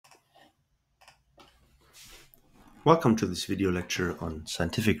Welcome to this video lecture on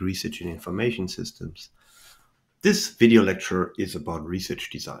scientific research in information systems. This video lecture is about research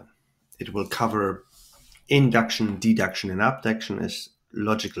design. It will cover induction, deduction, and abduction as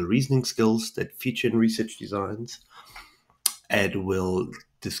logical reasoning skills that feature in research designs. It will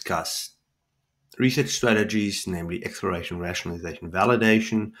discuss research strategies, namely exploration, rationalization,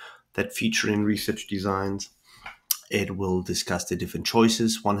 validation, that feature in research designs. It will discuss the different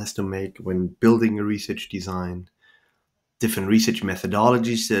choices one has to make when building a research design, different research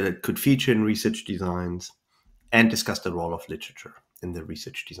methodologies that it could feature in research designs, and discuss the role of literature in the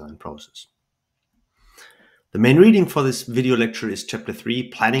research design process. The main reading for this video lecture is Chapter 3,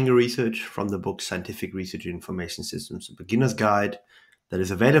 Planning a Research, from the book Scientific Research in Information Systems, a Beginner's Guide, that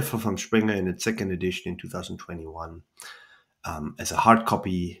is available from Springer in its second edition in 2021 as a hard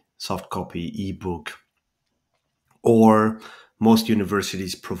copy, soft copy, ebook, or most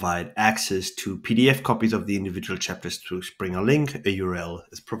universities provide access to PDF copies of the individual chapters through Springer link. A URL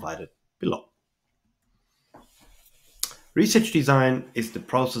is provided below. Research design is the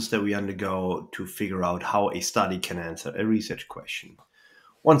process that we undergo to figure out how a study can answer a research question.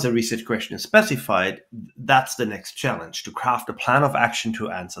 Once a research question is specified, that's the next challenge, to craft a plan of action to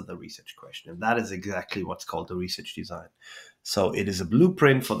answer the research question. And that is exactly what's called the research design. So it is a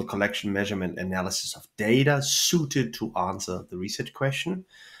blueprint for the collection, measurement, analysis of data suited to answer the research question.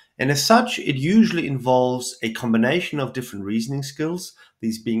 And as such, it usually involves a combination of different reasoning skills,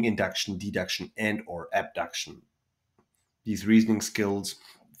 these being induction, deduction, and or abduction. These reasoning skills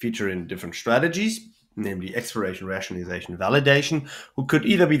feature in different strategies, namely exploration, rationalization, validation, who could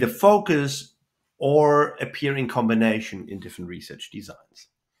either be the focus or appear in combination in different research designs.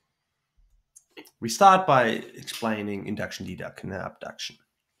 We start by explaining induction, deduction, and abduction.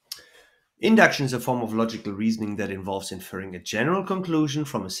 Induction is a form of logical reasoning that involves inferring a general conclusion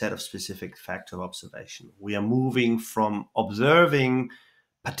from a set of specific facts of observation. We are moving from observing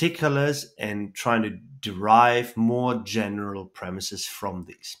particulars and trying to derive more general premises from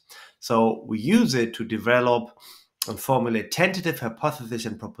these. So we use it to develop and formulate tentative hypotheses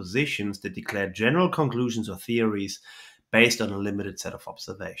and propositions that declare general conclusions or theories based on a limited set of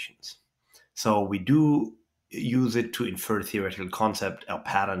observations. So we do use it to infer theoretical concepts or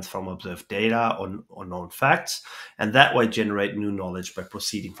patterns from observed data or known facts, and that way generate new knowledge by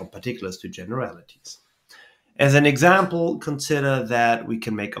proceeding from particulars to generalities. As an example, consider that we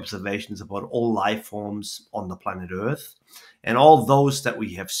can make observations about all life forms on the planet Earth, and all those that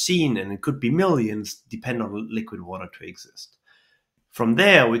we have seen, and it could be millions, depend on liquid water to exist. From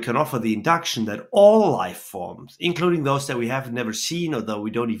there, we can offer the induction that all life forms, including those that we have never seen or that we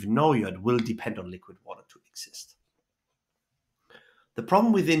don't even know yet, will depend on liquid water to exist. The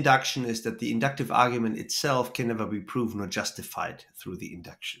problem with induction is that the inductive argument itself can never be proven or justified through the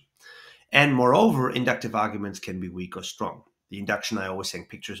induction. And moreover, inductive arguments can be weak or strong. The induction, I always hang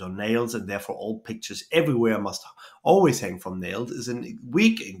pictures on nails, and therefore all pictures everywhere must always hang from nails, is a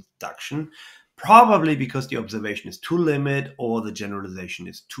weak induction, probably because the observation is too limited or the generalization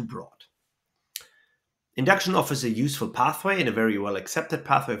is too broad. Induction offers a useful pathway and a very well accepted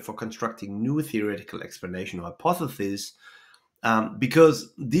pathway for constructing new theoretical explanation or hypotheses,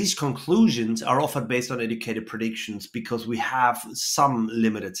 because these conclusions are often based on educated predictions because we have some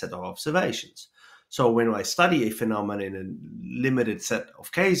limited set of observations. So when I study a phenomenon in a limited set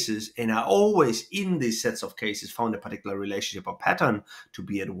of cases, and I always in these sets of cases found a particular relationship or pattern to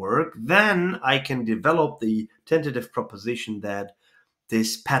be at work, then I can develop the tentative proposition that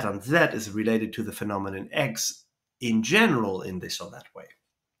this pattern Z is related to the phenomenon X in general in this or that way.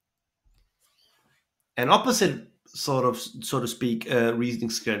 An opposite so to speak, reasoning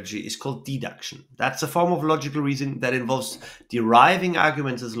strategy is called deduction. That's a form of logical reasoning that involves deriving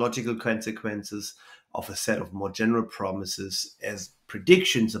arguments as logical consequences of a set of more general promises as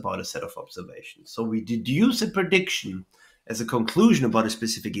predictions about a set of observations. So we deduce a prediction as a conclusion about a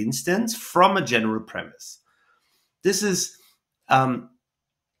specific instance from a general premise. This is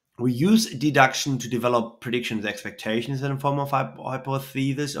we use deduction to develop predictions, expectations in the form of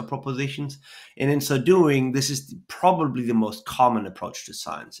hypotheses or propositions. And in so doing, this is probably the most common approach to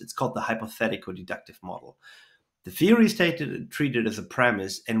science. It's called the hypothetical deductive model. The theory is treated as a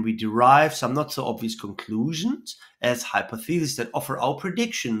premise, and we derive some not so obvious conclusions as hypotheses that offer our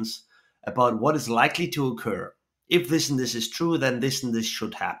predictions about what is likely to occur. If this and this is true, then this and this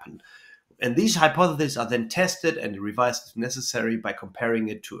should happen. And these hypotheses are then tested and revised if necessary by comparing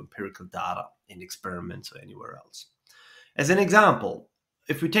it to empirical data in experiments or anywhere else. As an example,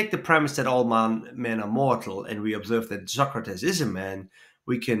 if we take the premise that all men are mortal and we observe that Socrates is a man,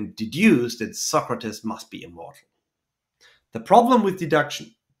 we can deduce that Socrates must be immortal. The problem with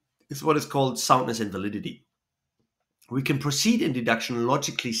deduction is what is called soundness and validity. We can proceed in deduction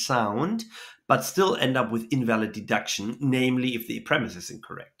logically sound, but still end up with invalid deduction, namely if the premise is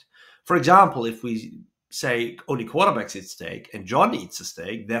incorrect. For example, if we say only quarterbacks eat steak and John eats a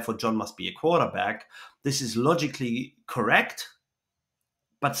steak, therefore John must be a quarterback, this is logically correct,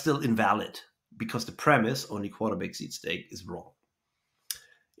 but still invalid because the premise, only quarterbacks eat steak, is wrong.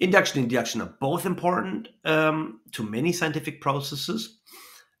 Induction and deduction are both important to many scientific processes.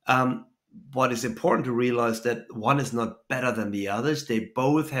 What is important to realize that one is not better than the others. They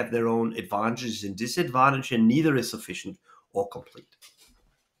both have their own advantages and disadvantages, and neither is sufficient or complete.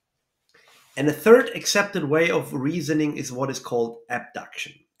 And a third accepted way of reasoning is what is called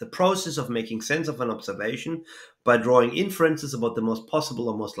abduction, the process of making sense of an observation by drawing inferences about the most possible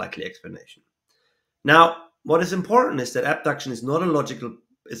or most likely explanation. Now, what is important is that abduction is not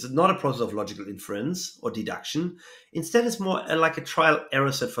a process of logical inference or deduction. Instead, it's more like a trial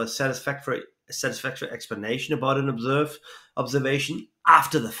error set for a satisfactory explanation about an observation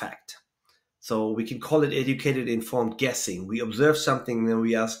after the fact. So we can call it educated informed guessing. We observe something and then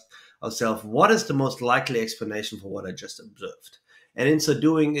we ask ourselves, what is the most likely explanation for what I just observed? And in so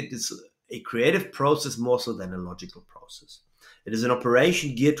doing, it is a creative process more so than a logical process. It is an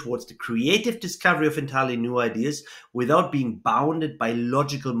operation geared towards the creative discovery of entirely new ideas without being bounded by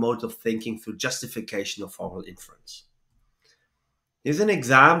logical modes of thinking through justification or formal inference. Here's an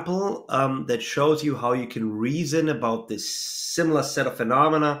example that shows you how you can reason about this similar set of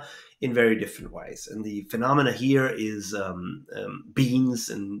phenomena in very different ways. And the phenomena here is beans,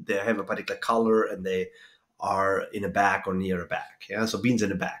 and they have a particular color, and they are in a bag or near a bag. Yeah, so beans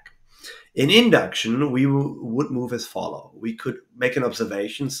in a bag. In induction, we would move as follows. We could make an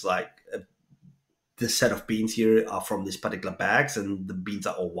observations like this set of beans here are from this particular bags, and the beans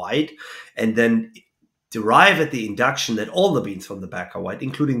are all white, and then derive at the induction that all the beans from the bag are white,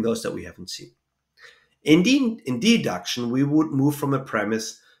 including those that we haven't seen. In deduction, we would move from a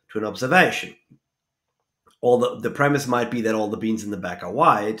premise to an observation. The premise might be that all the beans in the bag are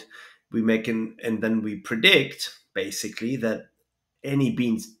white. And then we predict basically that any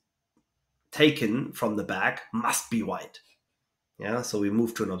beans taken from the bag must be white. Yeah, so we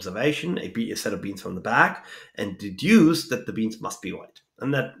move to an observation, a set of beans from the bag, and deduce that the beans must be white,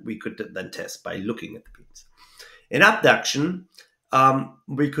 and that we could then test by looking at the beans. In abduction,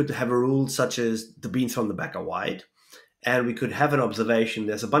 we could have a rule such as the beans from the bag are white, and we could have an observation.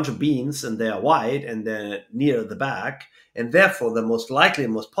 There's a bunch of beans, and they are white, and they're near the bag, and therefore the most likely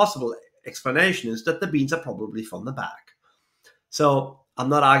and most possible explanation is that the beans are probably from the bag. So I'm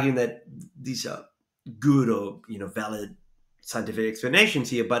not arguing that these are good or valid scientific explanations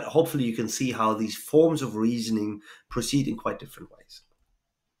here, but hopefully you can see how these forms of reasoning proceed in quite different ways.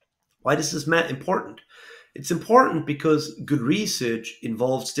 Why is this important? It's important because good research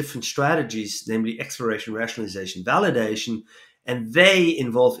involves different strategies, namely exploration, rationalization, validation, and they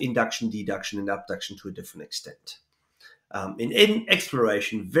involve induction, deduction, and abduction to a different extent. In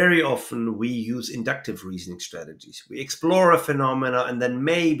exploration, very often we use inductive reasoning strategies. We explore a phenomena and then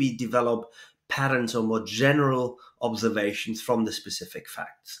maybe develop patterns or more general observations from the specific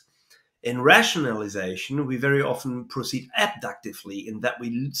facts. In rationalization, we very often proceed abductively in that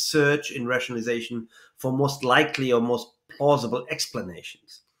we search in rationalization for most likely or most plausible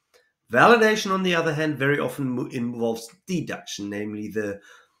explanations. Validation, on the other hand, very often involves deduction, namely the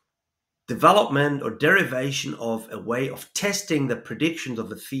development or derivation of a way of testing the predictions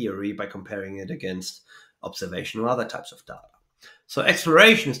of a theory by comparing it against observation or other types of data. So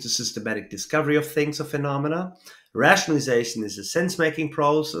exploration is the systematic discovery of things or phenomena. Rationalization is a sense-making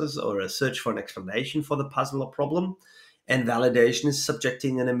process or a search for an explanation for the puzzle or problem. And validation is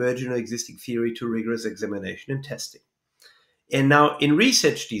subjecting an emerging or existing theory to rigorous examination and testing. And now in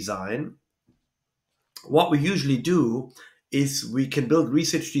research design, what we usually do is we can build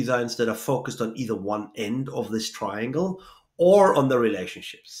research designs that are focused on either one end of this triangle or on the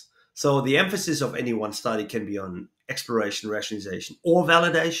relationships. So the emphasis of any one study can be on exploration, rationalization, or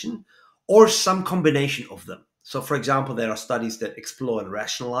validation, or some combination of them. So for example, there are studies that explore and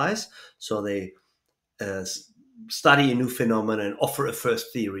rationalize. So they study a new phenomenon and offer a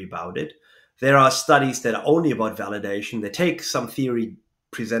first theory about it. There are studies that are only about validation. They take some theory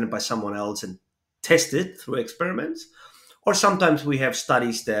presented by someone else and test it through experiments. Or sometimes we have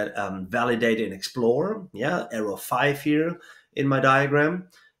studies that validate and explore. Yeah, arrow 5 here in my diagram.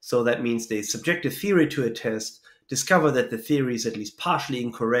 So that means they subject a theory to a test, discover that the theory is at least partially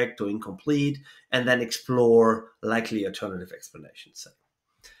incorrect or incomplete, and then explore likely alternative explanations.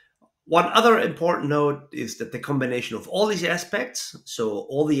 One other important note is that the combination of all these aspects, so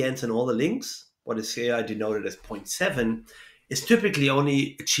all the ends and all the links, what is here I denoted as 0.7, is typically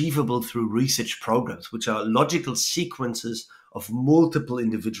only achievable through research programs, which are logical sequences of multiple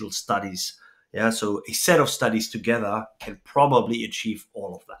individual studies. Yeah, so a set of studies together can probably achieve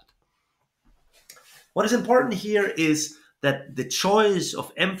all of that. What is important here is that the choice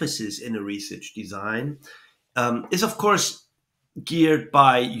of emphasis in a research design is, of course, geared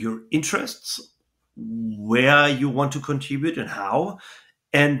by your interests, where you want to contribute and how,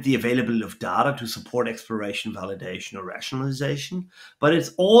 and the availability of data to support exploration, validation, or rationalization. But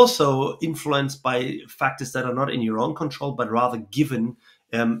it's also influenced by factors that are not in your own control, but rather given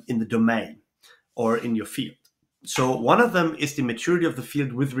in the domain or in your field. So one of them is the maturity of the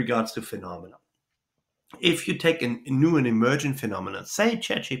field with regards to phenomena. If you take a new and emergent phenomenon, say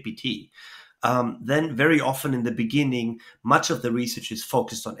ChatGPT, then very often in the beginning, much of the research is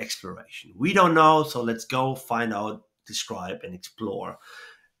focused on exploration. We don't know, so let's go find out, describe, and explore.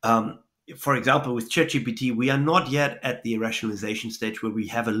 For example, with ChatGPT, we are not yet at the rationalization stage where we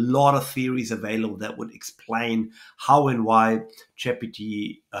have a lot of theories available that would explain how and why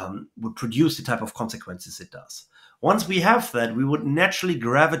ChatGPT would produce the type of consequences it does. Once we have that, we would naturally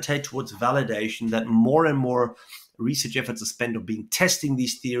gravitate towards validation, that more and more research efforts are spent on testing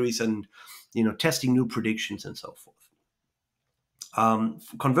these theories and testing new predictions and so forth.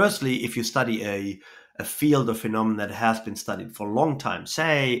 Conversely, if you study a field or phenomenon that has been studied for a long time,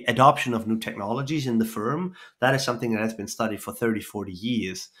 say adoption of new technologies in the firm, that is something that has been studied for 30, 40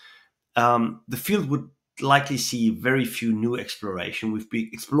 years, the field would likely see very few new exploration. We've been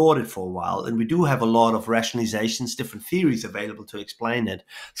explored it for a while, and we do have a lot of rationalizations, different theories available to explain it.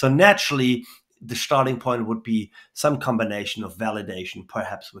 So naturally, the starting point would be some combination of validation,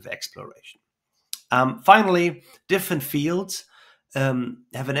 perhaps with exploration. Finally, different fields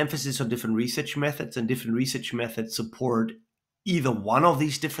have an emphasis on different research methods, and different research methods support either one of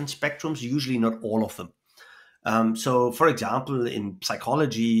these different spectrums, usually not all of them. So, for example, in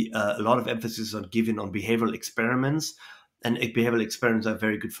psychology, a lot of emphasis is given on behavioral experiments, and behavioral experiments are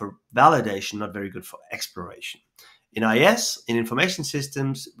very good for validation, not very good for exploration. In IS, in information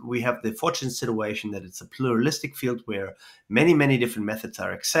systems, we have the fortunate situation that it's a pluralistic field where many, many different methods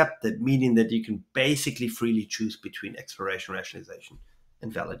are accepted, meaning that you can basically freely choose between exploration, rationalization,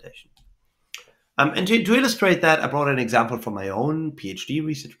 and validation. And to illustrate that, I brought an example from my own PhD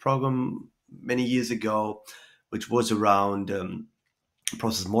research program many years ago, which was around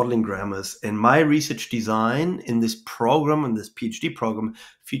process modeling grammars. And my research design in this program, in this PhD program,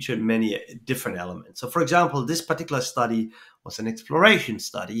 featured many different elements. So, for example, this particular study was an exploration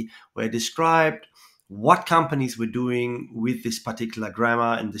study where I described what companies were doing with this particular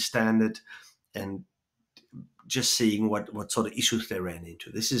grammar and the standard, and just seeing what sort of issues they ran into.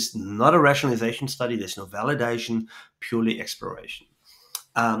 This is not a rationalization study. There's no validation, purely exploration.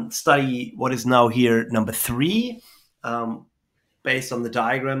 Study what is now here number 3, based on the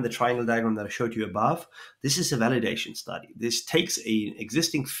diagram, the triangle diagram that I showed you above. This is a validation study. This takes an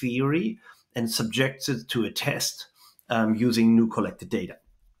existing theory and subjects it to a test using new collected data.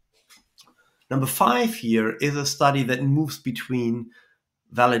 Number 5 here is a study that moves between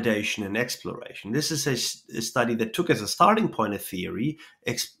validation and exploration. This is a study that took as a starting point a theory,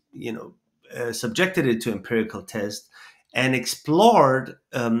 subjected it to empirical test, and explored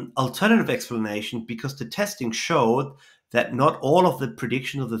alternative explanation, because the testing showed that not all of the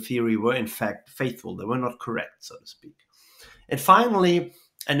predictions of the theory were in fact faithful. They were not correct, so to speak. And finally,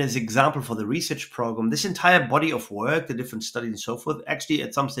 and as an example for the research program, this entire body of work, the different studies and so forth, actually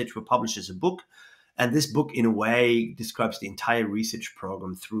at some stage were published as a book. And this book, in a way, describes the entire research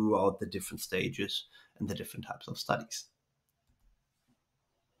program throughout the different stages and the different types of studies.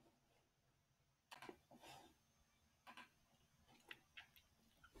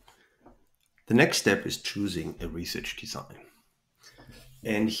 The next step is choosing a research design.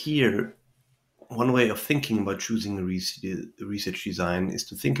 And here, one way of thinking about choosing a research design is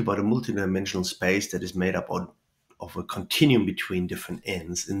to think about a multidimensional space that is made up of a continuum between different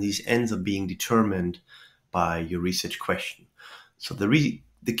ends, and these ends are being determined by your research question. So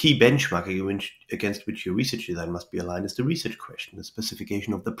the key benchmark against which your research design must be aligned is the research question, the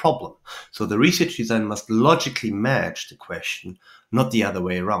specification of the problem. So the research design must logically match the question, not the other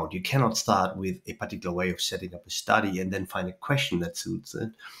way around. You cannot start with a particular way of setting up a study and then find a question that suits it.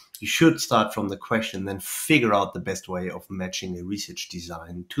 You should start from the question, then figure out the best way of matching a research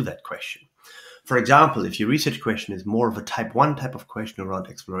design to that question. For example, if your research question is more of a type 1 type of question around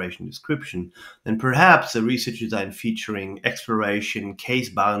exploration description, then perhaps a research design featuring exploration, case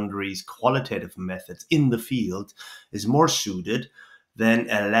boundaries, qualitative methods in the field is more suited than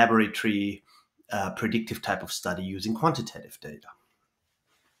a laboratory predictive type of study using quantitative data.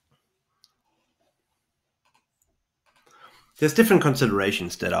 There's different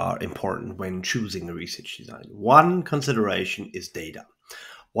considerations that are important when choosing a research design. One consideration is data.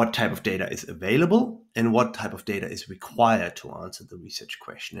 What type of data is available and what type of data is required to answer the research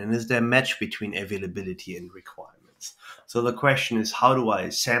question? And is there a match between availability and requirements? So the question is, how do I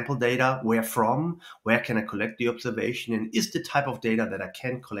sample data? Where from? Where can I collect the observation? And is the type of data that I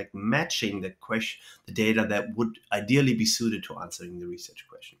can collect matching the question, the data that would ideally be suited to answering the research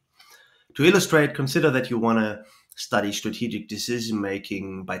question? To illustrate, consider that you want to study strategic decision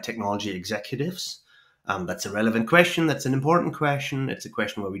making by technology executives. That's a relevant question. That's an important question. It's a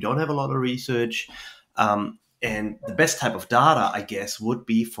question where we don't have a lot of research. And the best type of data, I guess, would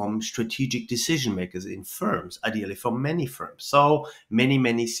be from strategic decision makers in firms, ideally from many firms. So many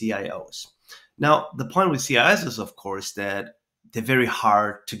CIOs. Now, the point with CIOs is, of course, that they're very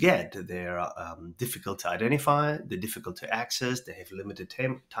hard to get. They're difficult to identify. They're difficult to access. They have limited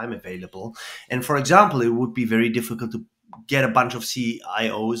time available. And for example, it would be very difficult to get a bunch of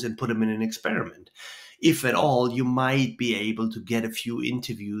CIOs and put them in an experiment. If at all, you might be able to get a few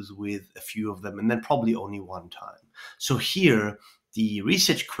interviews with a few of them, and then probably only one time. So here, the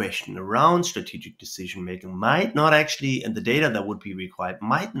research question around strategic decision making might not actually, and the data that would be required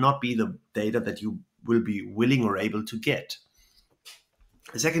might not be the data that you will be willing or able to get.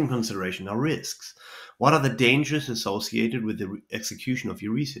 The second consideration are risks. What are the dangers associated with the execution of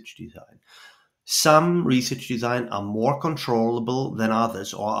your research design? Some research design are more controllable than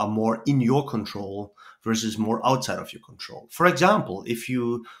others, or are more in your control versus more outside of your control. For example, if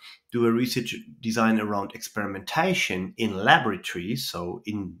you do a research design around experimentation in laboratories, so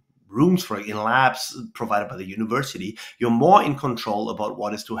in rooms, in labs provided by the university, you're more in control about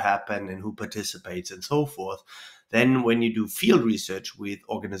what is to happen and who participates and so forth than when you do field research with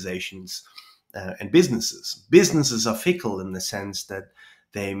organizations and businesses. Businesses are fickle in the sense that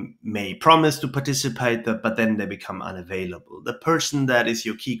they may promise to participate, but then they become unavailable. The person that is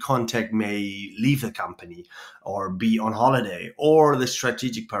your key contact may leave the company or be on holiday, or the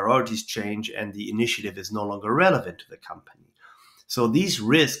strategic priorities change and the initiative is no longer relevant to the company. So these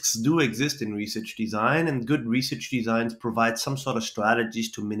risks do exist in research design, and good research designs provide some sort of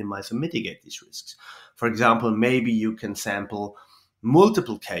strategies to minimize or mitigate these risks. For example, maybe you can sample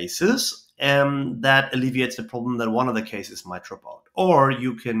multiple cases that alleviates the problem that one of the cases might drop out. Or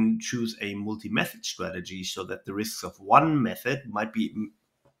you can choose a multi-method strategy so that the risks of one method might be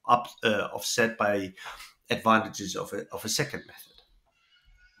offset by advantages of a second method.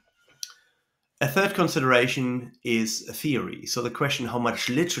 A third consideration is a theory. So the question how much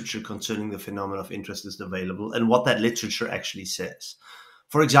literature concerning the phenomenon of interest is available and what that literature actually says.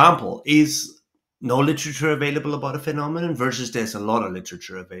 For example, is no literature available about a phenomenon versus there's a lot of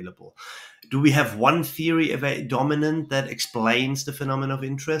literature available? Do we have one theory dominant that explains the phenomenon of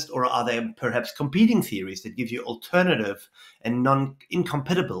interest, or are there perhaps competing theories that give you alternative and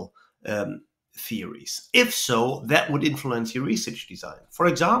incompatible theories? If so, that would influence your research design. For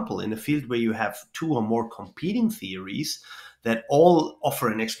example, in a field where you have two or more competing theories that all offer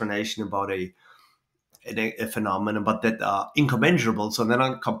an explanation about a phenomenon, but that are incommensurable, so they're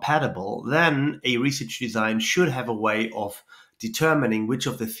not compatible, then a research design should have a way of determining which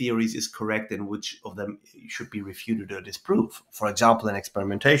of the theories is correct and which of them should be refuted or disproved. For example, an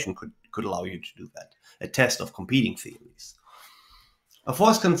experimentation could allow you to do that, a test of competing theories. A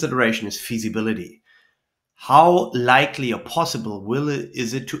fourth consideration is feasibility. How likely or possible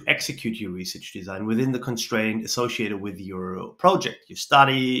is it to execute your research design within the constraint associated with your project, your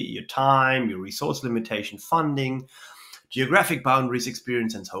study, your time, your resource limitation, funding, geographic boundaries,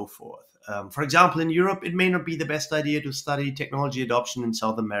 experience, and so forth? For example, in Europe, it may not be the best idea to study technology adoption in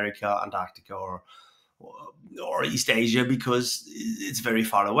South America, Antarctica, or East Asia because it's very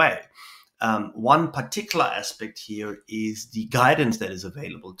far away. One particular aspect here is the guidance that is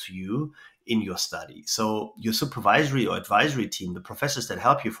available to you in your study. So your supervisory or advisory team, the professors that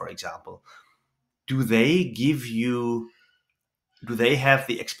help you, for example, do they have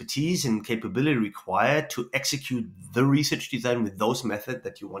the expertise and capability required to execute the research design with those methods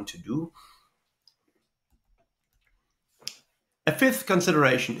that you want to do? A fifth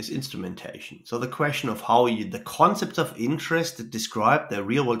consideration is instrumentation. So the question of how the concepts of interest that describe the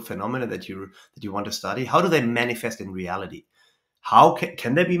real-world phenomena that you want to study, how do they manifest in reality? How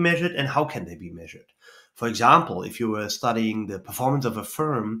can they be measured, and how can they be measured? For example, if you were studying the performance of a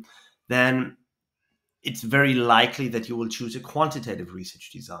firm, then it's very likely that you will choose a quantitative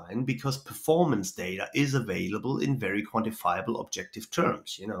research design because performance data is available in very quantifiable objective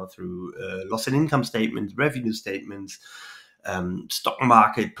terms, through loss and income statements, revenue statements, stock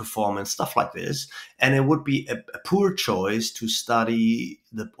market performance, stuff like this. And it would be a poor choice to study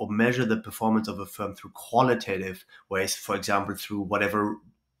or measure the performance of a firm through qualitative ways, for example, through whatever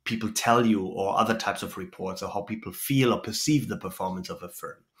people tell you or other types of reports, or how people feel or perceive the performance of a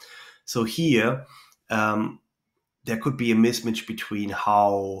firm. So here, there could be a mismatch between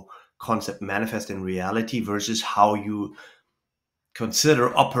how concepts manifest in reality versus how you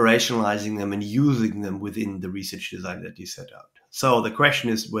consider operationalizing them and using them within the research design that you set out. So the question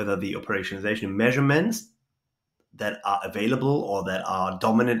is whether the operationalization measurements that are available or that are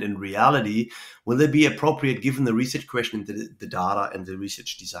dominant in reality, will they be appropriate given the research question, the data, and the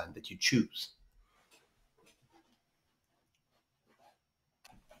research design that you choose?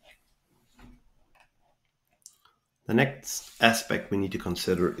 The next aspect we need to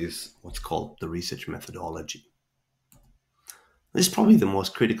consider is what's called the research methodology. This is probably the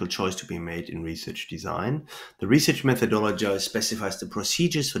most critical choice to be made in research design. The research methodology specifies the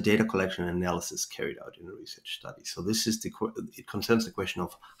procedures for data collection and analysis carried out in a research study. So this is it concerns the question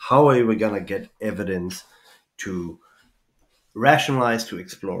of how are we going to get evidence to rationalize, to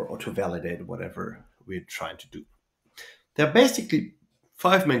explore, or to validate whatever we're trying to do. There are basically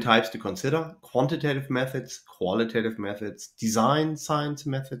 5 main types to consider: quantitative methods, qualitative methods, design science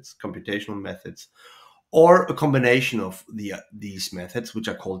methods, computational methods, or a combination of these methods, which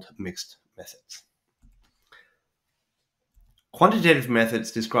are called mixed methods. Quantitative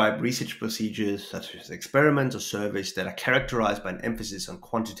methods describe research procedures such as experiments or surveys that are characterized by an emphasis on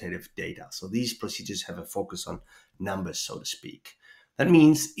quantitative data. So these procedures have a focus on numbers, so to speak. That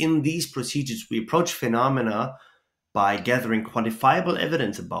means in these procedures, we approach phenomena by gathering quantifiable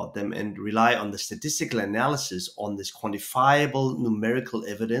evidence about them and rely on the statistical analysis on this quantifiable numerical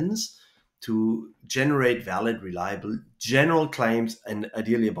evidence to generate valid, reliable, general claims, and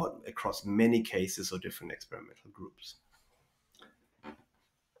ideally across many cases or different experimental groups.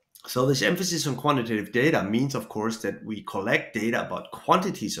 So this emphasis on quantitative data means, of course, that we collect data about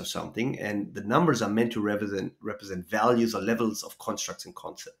quantities of something, and the numbers are meant to represent values or levels of constructs and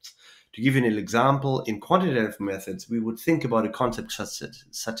concepts. To give you an example, in quantitative methods, we would think about a concept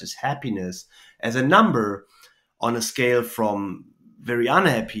such as happiness as a number on a scale from very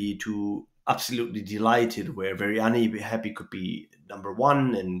unhappy to absolutely delighted, where very unhappy could be number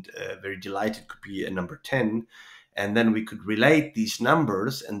 1 and very delighted could be a number 10. And then we could relate these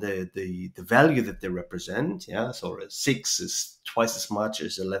numbers and the value that they represent. Yeah, so a 6 is twice as much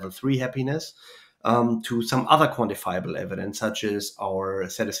as a level 3 happiness, to some other quantifiable evidence, such as our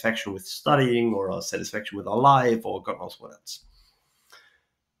satisfaction with studying or our satisfaction with our life or God knows what else.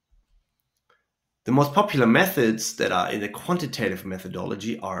 The most popular methods that are in the quantitative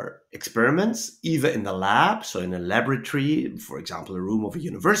methodology are experiments, either in the lab, so in a laboratory, for example, a room of a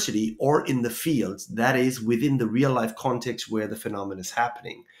university, or in the field, that is within the real life context where the phenomenon is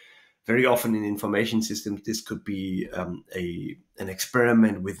happening. Very often in information systems, this could be an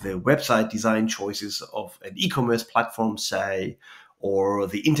experiment with the website design choices of an e-commerce platform, say, or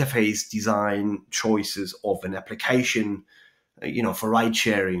the interface design choices of an application, for ride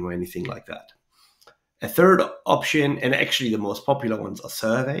sharing or anything like that. A third option, and actually the most popular ones, are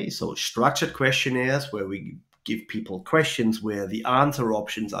surveys, so structured questionnaires where we give people questions where the answer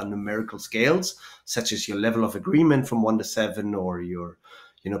options are numerical scales, such as your level of agreement from 1 to 7, or your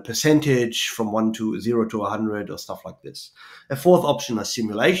percentage from 0 to 100, or stuff like this. A fourth option are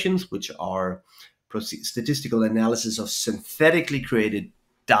simulations, which are statistical analysis of synthetically created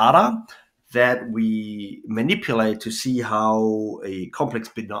data that we manipulate to see how a complex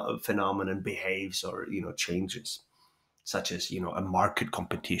phenomenon behaves or changes, such as a market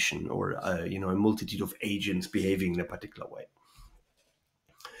competition or a multitude of agents behaving in a particular way.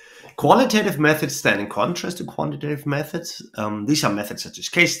 Qualitative methods stand in contrast to quantitative methods. These are methods such as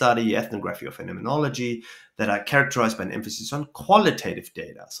case study, ethnography, or phenomenology that are characterized by an emphasis on qualitative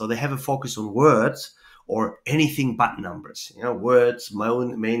data. So they have a focus on words or anything but numbers. Words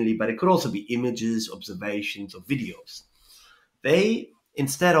mainly, but it could also be images, observations, or videos. They,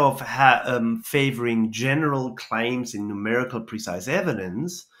 instead of favoring general claims in numerical precise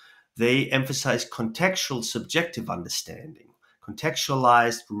evidence, they emphasize contextual subjective understanding.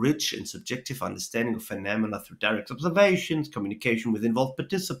 Contextualized, rich, and subjective understanding of phenomena through direct observations, communication with involved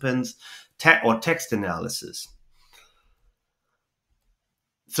participants, or text analysis.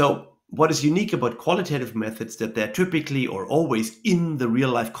 So what is unique about qualitative methods that they're typically or always in the real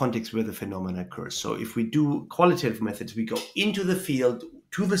life context where the phenomenon occurs. So if we do qualitative methods, we go into the field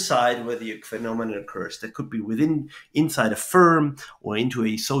to the side where the phenomenon occurs. That could be inside a firm or into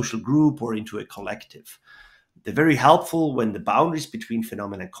a social group or into a collective. They're very helpful when the boundaries between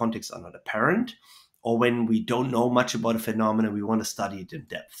phenomena and context are not apparent, or when we don't know much about a phenomenon, we want to study it in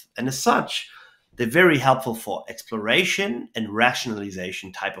depth. And as such, they're very helpful for exploration and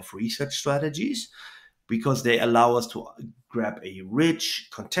rationalization type of research strategies, because they allow us to grab a rich,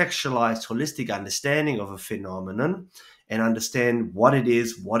 contextualized, holistic understanding of a phenomenon and understand what it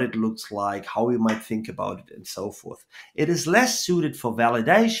is, what it looks like, how we might think about it, and so forth. It is less suited for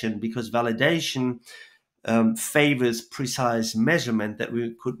validation, because validation favors precise measurement that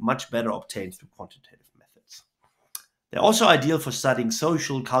we could much better obtain through quantitative methods. They're also ideal for studying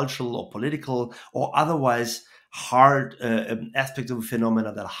social, cultural, or political, or otherwise hard aspects of a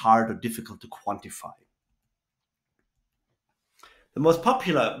phenomena that are hard or difficult to quantify. The most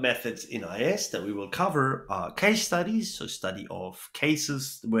popular methods in IS that we will cover are case studies, so study of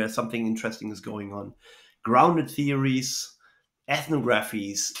cases where something interesting is going on, grounded theories,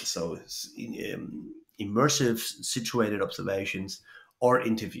 ethnographies, so immersive situated observations, or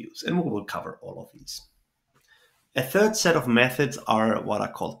interviews, and we will cover all of these. A third set of methods are what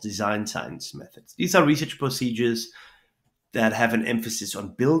are called design science methods. These are research procedures that have an emphasis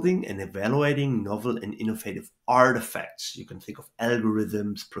on building and evaluating novel and innovative artifacts. You can think of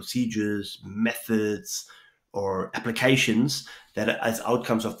algorithms, procedures, methods, or applications that are as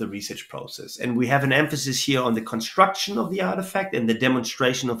outcomes of the research process. And we have an emphasis here on the construction of the artifact and the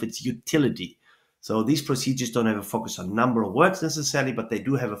demonstration of its utility. So these procedures don't have a focus on number of works necessarily, but they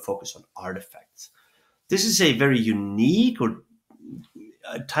do have a focus on artifacts. This is a very unique or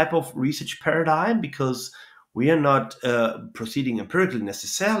type of research paradigm, because we are not proceeding empirically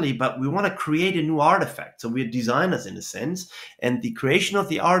necessarily, but we want to create a new artifact. So we're designers in a sense, and the creation of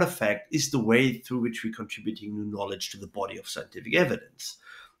the artifact is the way through which we're contributing new knowledge to the body of scientific evidence.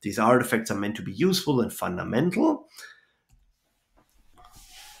 These artifacts are meant to be useful and fundamental.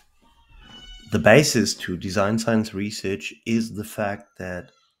 The basis to design science research is the fact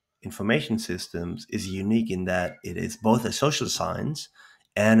that information systems is unique in that it is both a social science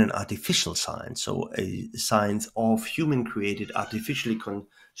and an artificial science, so a science of human-created, artificially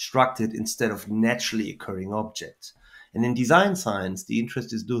constructed instead of naturally occurring objects. And in design science, the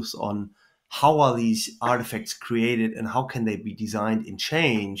interest is thus on how are these artifacts created and how can they be designed and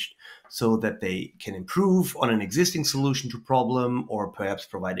changed so that they can improve on an existing solution to problem, or perhaps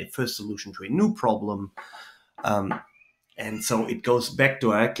provide a first solution to a new problem. And so it goes back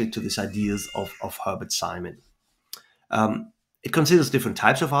directly to these ideas of Herbert Simon. It considers different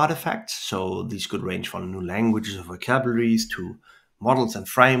types of artifacts, so these could range from new languages or vocabularies to models and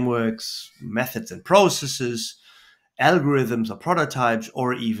frameworks, methods and processes, algorithms or prototypes,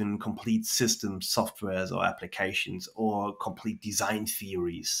 or even complete systems, softwares or applications, or complete design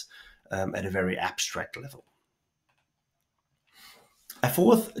theories at a very abstract level. A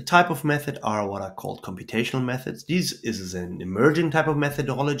fourth type of method are what are called computational methods. This is an emerging type of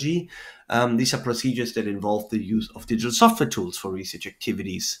methodology. These are procedures that involve the use of digital software tools for research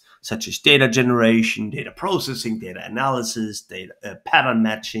activities, such as data generation, data processing, data analysis, data pattern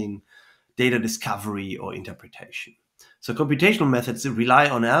matching, data discovery, or interpretation. So computational methods rely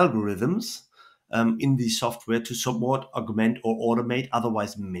on algorithms in the software to somewhat augment or automate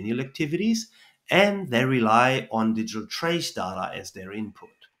otherwise manual activities, and they rely on digital trace data as their input.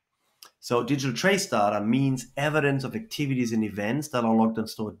 So digital trace data means evidence of activities and events that are logged and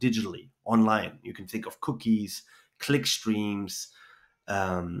stored digitally online. You can think of cookies, click streams,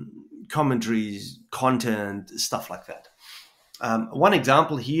 commentaries, content, stuff like that. One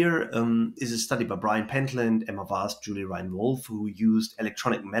example here is a study by Brian Pentland, Emma Vast, Julie Ryan-Wolf, who used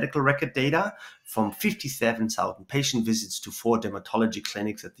electronic medical record data from 57,000 patient visits to 4 dermatology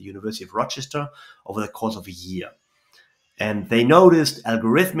clinics at the University of Rochester over the course of a year. And they noticed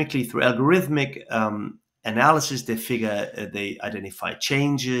algorithmically, through algorithmic analysis, they identify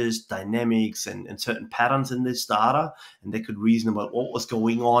changes, dynamics, and certain patterns in this data, and they could reason about what was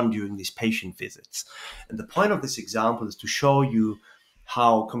going on during these patient visits. And the point of this example is to show you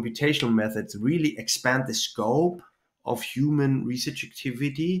how computational methods really expand the scope of human research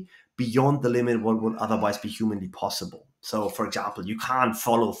activity beyond the limit of what would otherwise be humanly possible. So, for example, you can't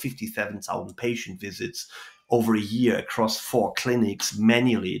follow 57,000 patient visits over a year across 4 clinics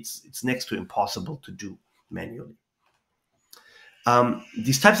manually. It's next to impossible to do manually.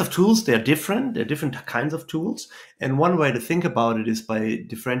 These types of tools, they're different. They're different kinds of tools. And one way to think about it is by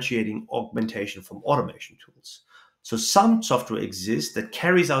differentiating augmentation from automation tools. So some software exists that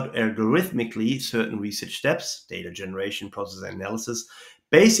carries out algorithmically certain research steps, data generation, process analysis,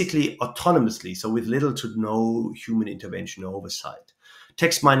 basically autonomously, so with little to no human intervention or oversight.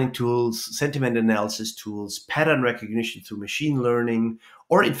 Text mining tools, sentiment analysis tools, pattern recognition through machine learning,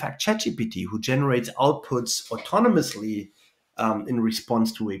 or in fact ChatGPT, who generates outputs autonomously in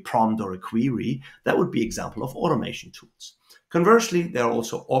response to a prompt or a query. That would be example of automation tools. Conversely, there are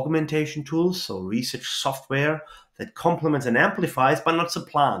also augmentation tools, so research software that complements and amplifies but not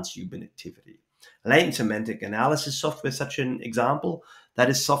supplants human activity. Latent semantic analysis software is such an example. That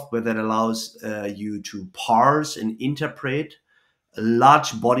is software that allows you to parse and interpret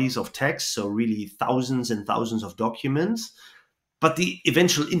large bodies of text, so really thousands and thousands of documents. But the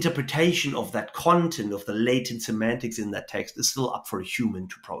eventual interpretation of that content, of the latent semantics in that text, is still up for a human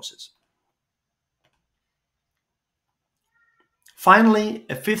to process. Finally,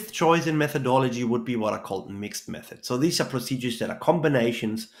 a fifth choice in methodology would be what are called mixed methods. So these are procedures that are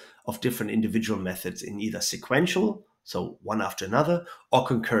combinations of different individual methods in either sequential, so one after another, or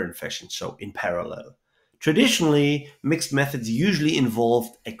concurrent fashion, so in parallel. Traditionally, mixed methods usually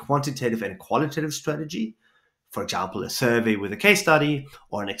involved a quantitative and qualitative strategy, for example, a survey with a case study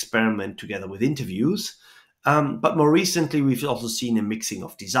or an experiment together with interviews. But more recently, we've also seen a mixing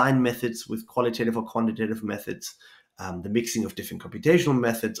of design methods with qualitative or quantitative methods, the mixing of different computational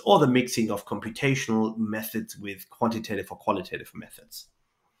methods, or the mixing of computational methods with quantitative or qualitative methods.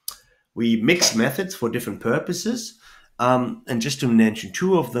 We mix methods for different purposes. And just to mention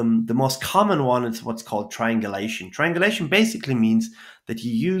two of them, the most common one is what's called triangulation. Triangulation basically means that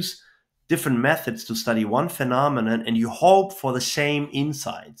you use different methods to study one phenomenon and you hope for the same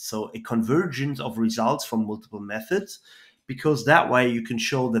insight. So a convergence of results from multiple methods, because that way you can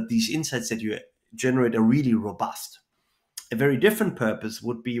show that these insights that you generate are really robust. A very different purpose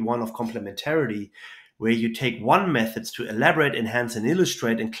would be one of complementarity, where you take one method to elaborate, enhance, and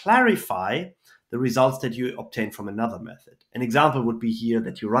illustrate and clarify the results that you obtain from another method. An example would be here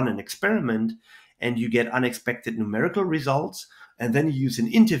that you run an experiment and you get unexpected numerical results, and then you use an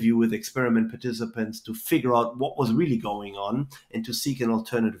interview with experiment participants to figure out what was really going on and to seek an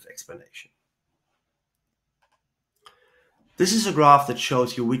alternative explanation. This is a graph that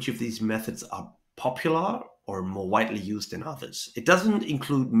shows you which of these methods are popular or more widely used than others. It doesn't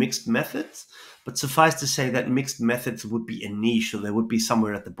include mixed methods, but suffice to say that mixed methods would be a niche, so they would be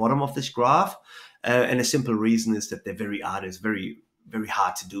somewhere at the bottom of this graph. And a simple reason is that they're very arduous, very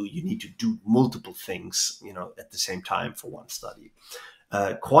hard to do. You need to do multiple things, at the same time for one study.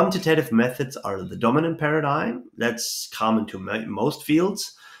 Quantitative methods are the dominant paradigm. That's common to most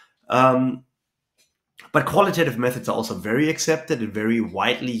fields. But qualitative methods are also very accepted and very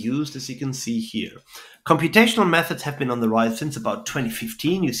widely used, as you can see here. Computational methods have been on the rise since about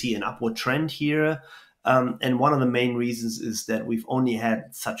 2015. You see an upward trend here. And one of the main reasons is that we've only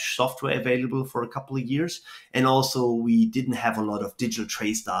had such software available for a couple of years. And also we didn't have a lot of digital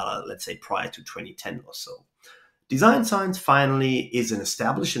trace data, let's say prior to 2010 or so. Design science, finally, is an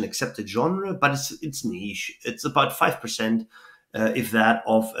established and accepted genre, but it's niche. It's about 5%, if that,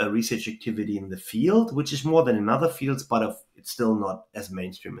 of research activity in the field, which is more than in other fields, but it's still not as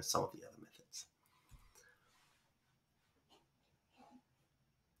mainstream as some of the other methods.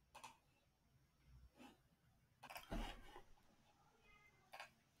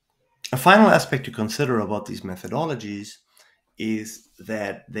 A final aspect to consider about these methodologies is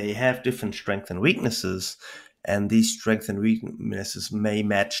that they have different strengths and weaknesses, and these strengths and weaknesses may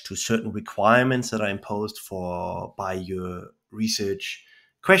match to certain requirements that are imposed by your research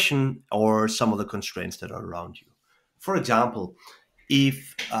question or some of the constraints that are around you. For example,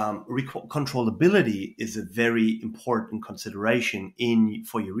 if controllability is a very important consideration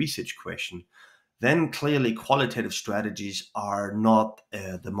for your research question, then clearly qualitative strategies are not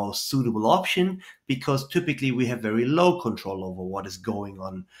the most suitable option, because typically we have very low control over what is going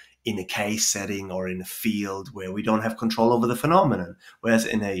on in a case setting or in a field where we don't have control over the phenomenon. Whereas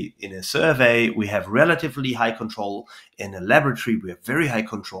in a survey, we have relatively high control. In a laboratory, we have very high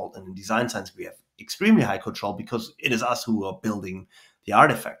control. And in design science, we have extremely high control because it is us who are building the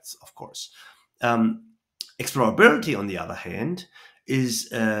artifacts, of course. Explorability, on the other hand, is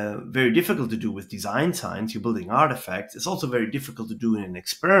very difficult to do with design science. You're building artifacts. It's also very difficult to do in an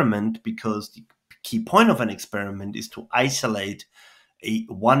experiment, because the key point of an experiment is to isolate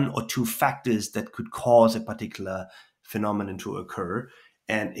one or two factors that could cause a particular phenomenon to occur.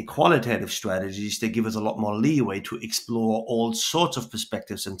 And in qualitative strategies, they give us a lot more leeway to explore all sorts of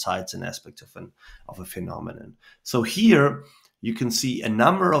perspectives and sides and aspects of a phenomenon. So here you can see a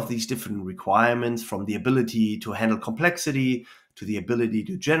number of these different requirements, from the ability to handle complexity, to the ability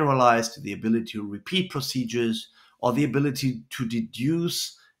to generalize, to the ability to repeat procedures, or the ability to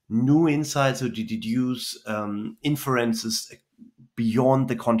deduce new insights or to deduce inferences beyond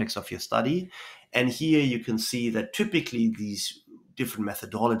the context of your study. And here you can see that typically these different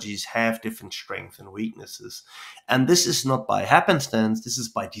methodologies have different strengths and weaknesses. And this is not by happenstance, this is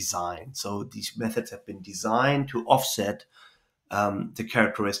by design. So these methods have been designed to offset the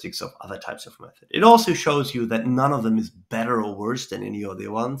characteristics of other types of method. It also shows you that none of them is better or worse than any of the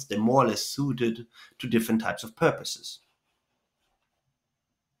ones. They're more or less suited to different types of purposes.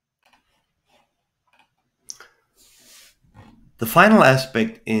 The final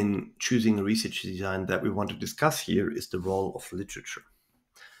aspect in choosing a research design that we want to discuss here is the role of literature.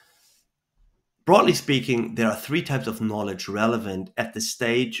 Broadly speaking, there are three types of knowledge relevant at the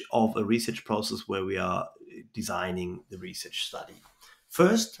stage of a research process where we are designing the research study.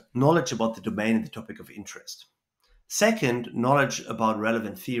 First, knowledge about the domain and the topic of interest. Second, knowledge about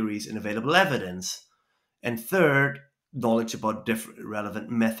relevant theories and available evidence. And third, knowledge about different relevant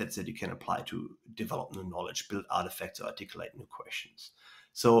methods that you can apply to develop new knowledge, build artifacts, or articulate new questions.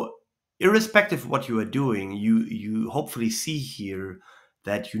 So irrespective of what you are doing, you hopefully see here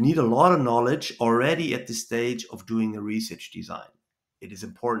that you need a lot of knowledge already at the stage of doing a research design. It is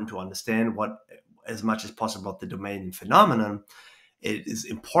important to understand what, as much as possible, about the domain and phenomenon. It is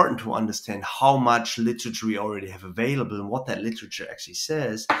important to understand how much literature we already have available and what that literature actually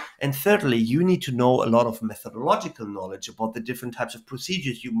says. And thirdly, you need to know a lot of methodological knowledge about the different types of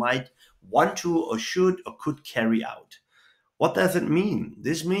procedures you might want to or should or could carry out. What does it mean?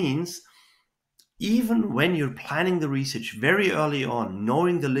 This means even when you're planning the research very early on,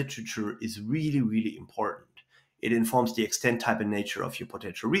 knowing the literature is really, really important. It informs the extent, type, and nature of your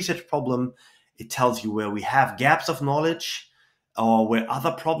potential research problem. It tells you where we have gaps of knowledge or where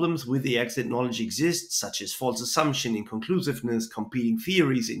other problems with the exact knowledge exist, such as false assumption, inconclusiveness, competing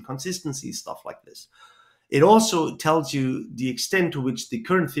theories, inconsistencies, stuff like this. It also tells you the extent to which the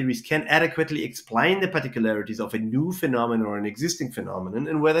current theories can adequately explain the particularities of a new phenomenon or an existing phenomenon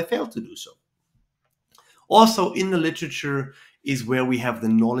and where they fail to do so. Also in the literature is where we have the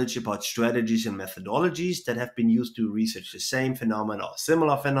knowledge about strategies and methodologies that have been used to research the same phenomena or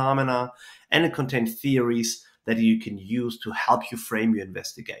similar phenomena, and it contains theories that you can use to help you frame your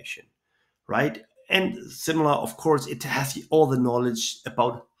investigation, right? And similar, of course, it has all the knowledge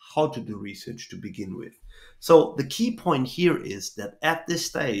about how to do research to begin with. So the key point here is that at this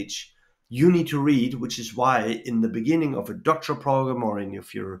stage, you need to read, which is why in the beginning of a doctoral program or in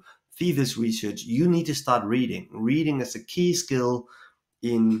if your thesis research, you need to start reading. Reading is a key skill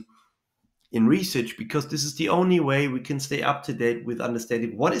in research, because this is the only way we can stay up to date with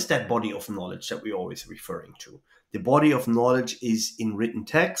understanding what is that body of knowledge that we're always referring to. The body of knowledge is in written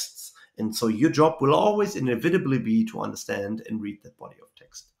texts, and so your job will always inevitably be to understand and read that body of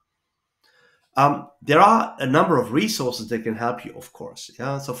text. There are a number of resources that can help you, of course.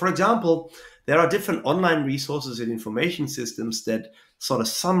 Yeah? So for example, there are different online resources and information systems that sort of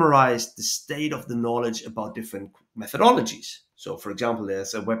summarize the state of the knowledge about different methodologies. So for example,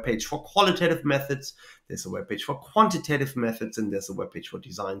 there's a webpage for qualitative methods, there's a webpage for quantitative methods, and there's a webpage for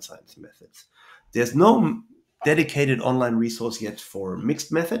design science methods. There's no dedicated online resource yet for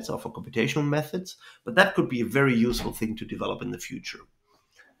mixed methods or for computational methods, but that could be a very useful thing to develop in the future.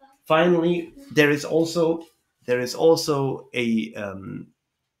 Finally, there is also a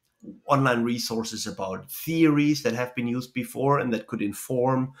online resources about theories that have been used before and that could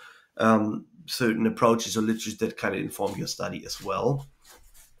inform certain approaches or literature that kind of inform your study as well.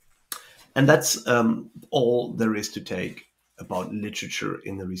 And that's all there is to take about literature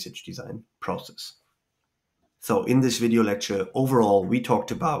in the research design process. So in this video lecture, overall, we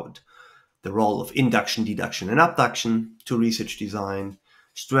talked about the role of induction, deduction, and abduction to research design,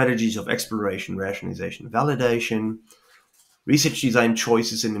 strategies of exploration, rationalization, validation, research design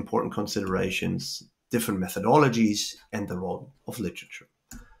choices and important considerations, different methodologies, and the role of literature.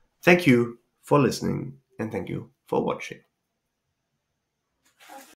 Thank you for listening, and thank you for watching.